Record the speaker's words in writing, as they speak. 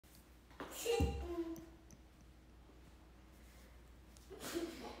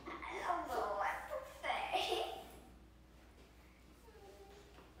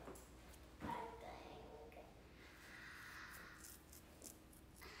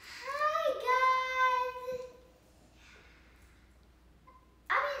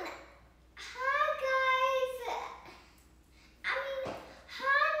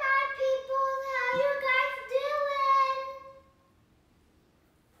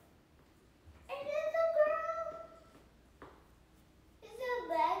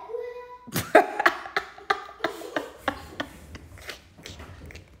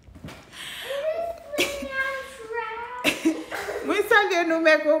nous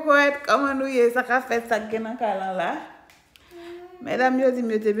mes cocottes, comment nous y ça qu'a fait ça qui dans calan là. Mesdames, yo dit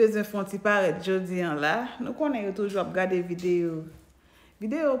mieux te besoin font ti paraître jodi an là. Nous connaissons toujours regarder vidéo.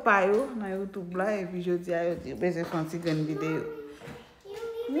 Vidéo pa yo dans YouTube là et puis jodi a yo dit besoin font ti grande vidéo.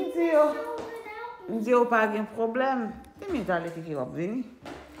 Me dit yo pas de problème. C'est mi t'aller qui va venir.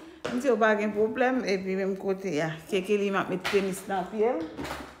 Me dit yo pas de problème et puis même côté ya, Kayla m'a mettre tennis dans pied.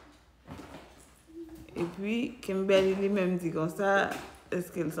 Et puis Kimberly lui-même dit comme ça, est-ce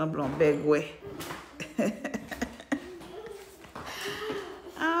qu'elle semble en beg ouais.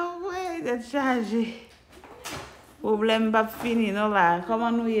 Ah ouais, d'être chargé. Problème pas fini non là. Comment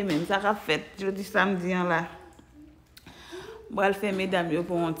nous y même ça qu'a fait jeudi samedi là. Bon, elle fait mesdames yo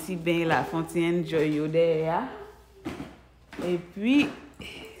pour un petit bain là, font petit enjoy yo derrière. Et puis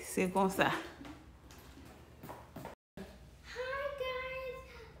c'est comme ça.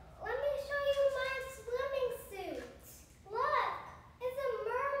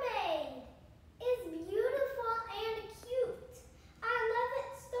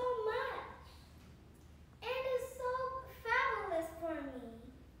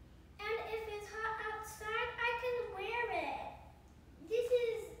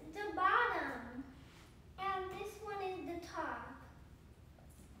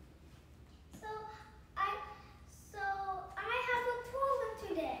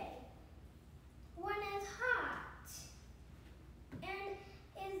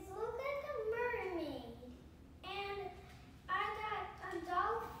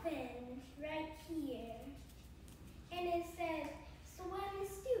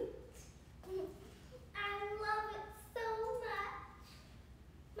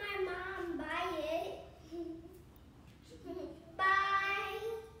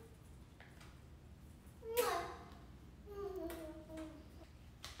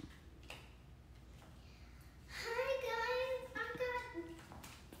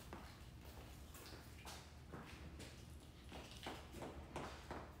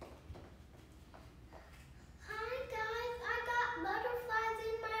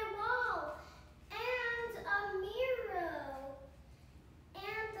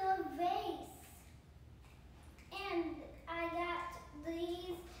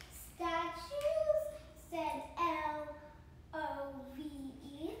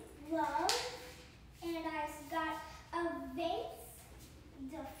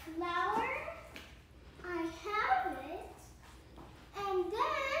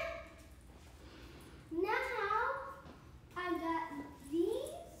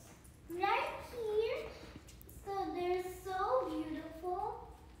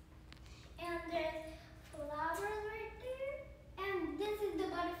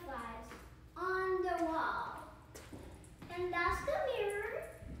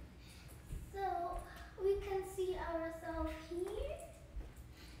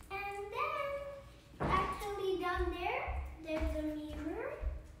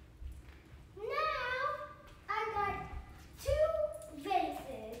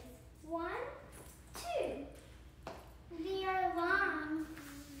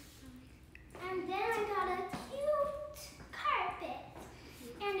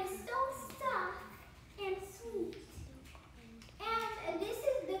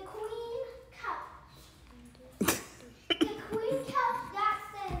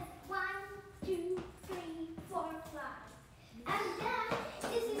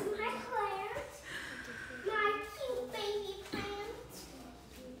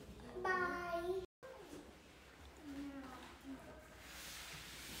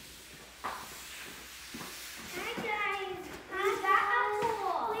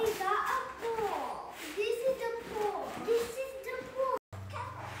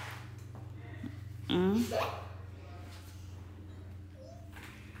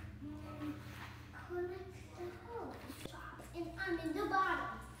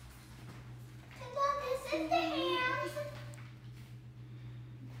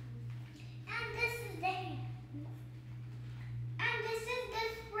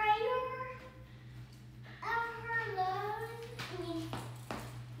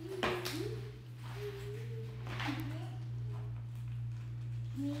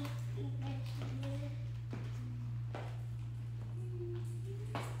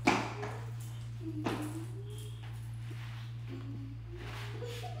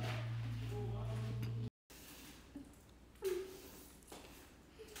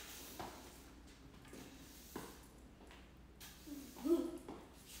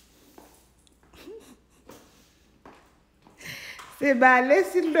 C'est balai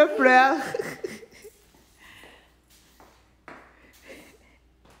s'il te pleure.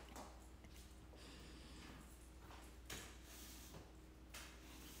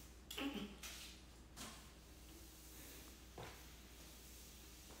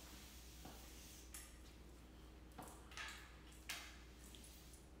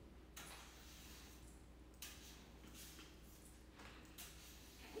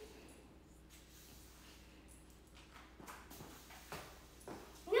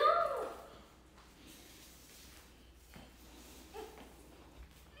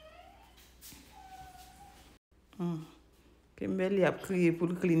 Kimberly a crié pour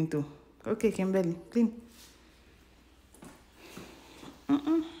le clean tout. Ok, Kimberly, clean.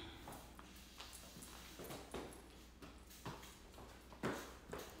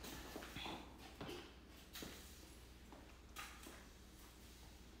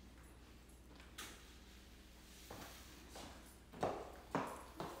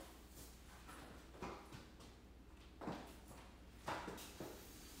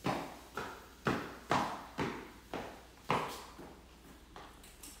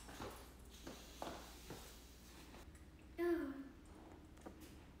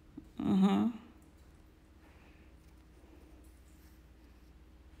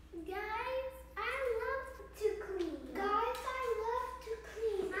 Guys, I love to clean. Guys, I love to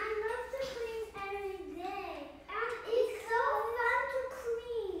clean. I love to clean every day. And it's so fun to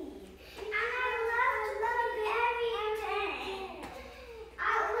clean. And I love to clean every day.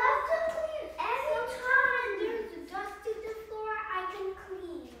 I love to clean every time there's dust in the floor, I can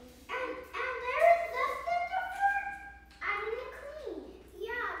clean. And there is dust in the floor, I didn't clean.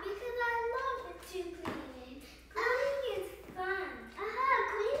 Yeah, because I love it to clean. Cleaning is fun.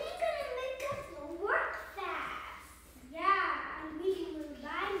 Cleaning gonna make us work fast. Yeah, and we will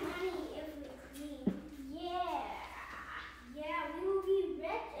buy money if we clean. Yeah. Yeah, we will be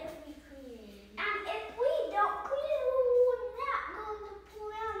rich if we clean. And if we don't clean, we will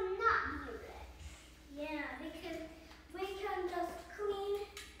not be rich. Yeah, because we can just clean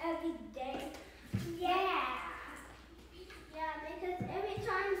every day. Yeah. Yeah, because every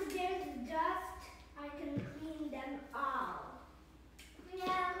time there's dust, I can clean them all.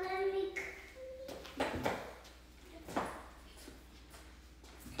 Yeah, let me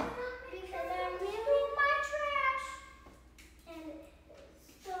because I'm removing my trash. And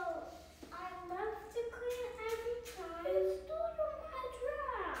so I love to clean every time. Stole my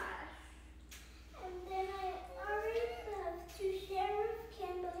trash. And then I always love to share with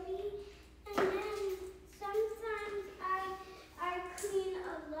Kimberly. And then sometimes I clean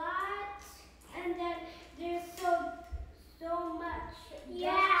a lot. And then there's so much.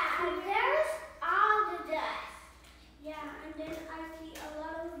 Yeah, and there's all the dust. Yeah, and then I see a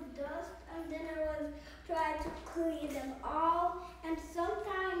lot of dust, and then I will try to clean them all. And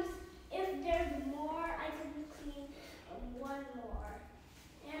sometimes, if there's more, I can clean one more.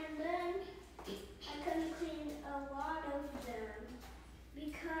 And then I can clean a lot of them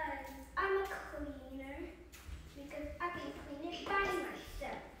because I'm a cleaner. Because I can clean it by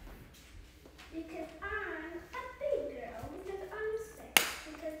myself. Because I'm a big girl. Because I'm sick.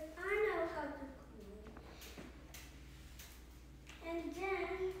 Because I know how to clean. And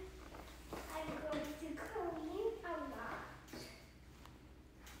then I'm going to clean a lot.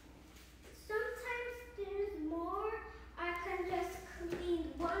 Sometimes there's more. I can just clean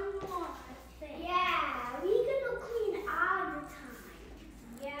one more thing. Yeah, we're gonna clean all the time.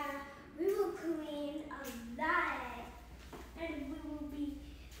 Yeah, we will clean a lot. And we will be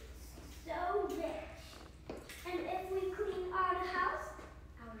so rich. And if we clean our house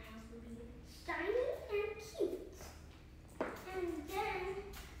will be shiny and cute. And then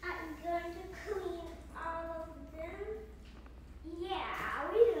I'm going to clean all of them. Yeah,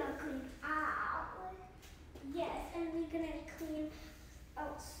 we're gonna clean all. Yes, and we're gonna clean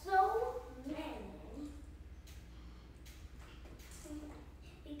out so many.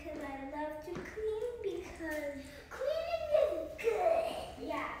 Because I love to clean because cleaning is good.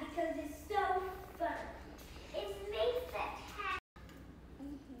 Yeah, because it's so fun. It makes us happy.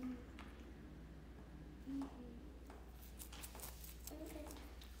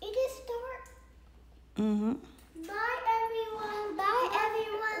 It is start.